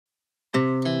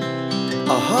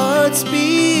Our hearts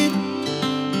beat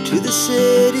to the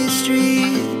city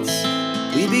streets.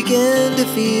 We began to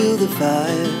feel the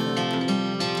fire.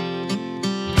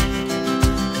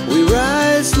 We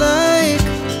rise like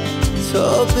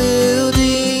tall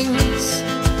buildings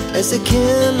as the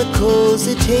chemicals,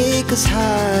 they take us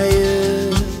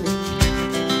higher.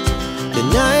 The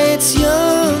night's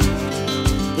young,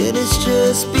 it has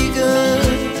just begun,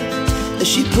 as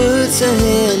she puts her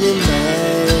hand in mine.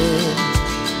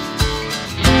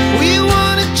 We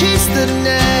wanna chase the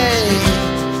night,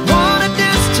 wanna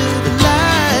dance to the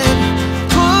light,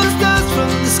 pull the stars from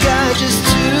the sky, just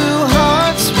two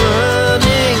hearts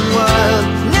running wild.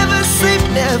 Never sleep,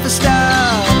 never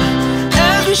stop,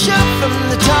 as we shout from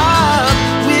the top.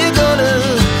 We're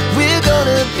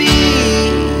gonna be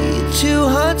two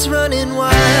hearts running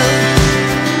wild.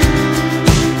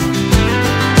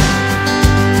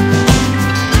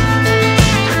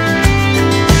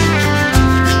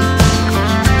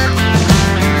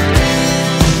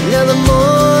 Now the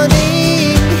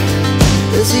morning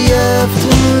is the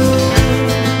afternoon.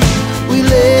 We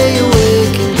lay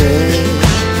awake in bed.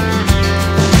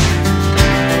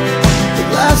 The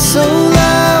laughs so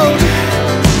loud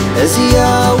as the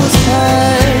hours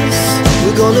pass.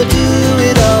 We're gonna do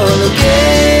it all again.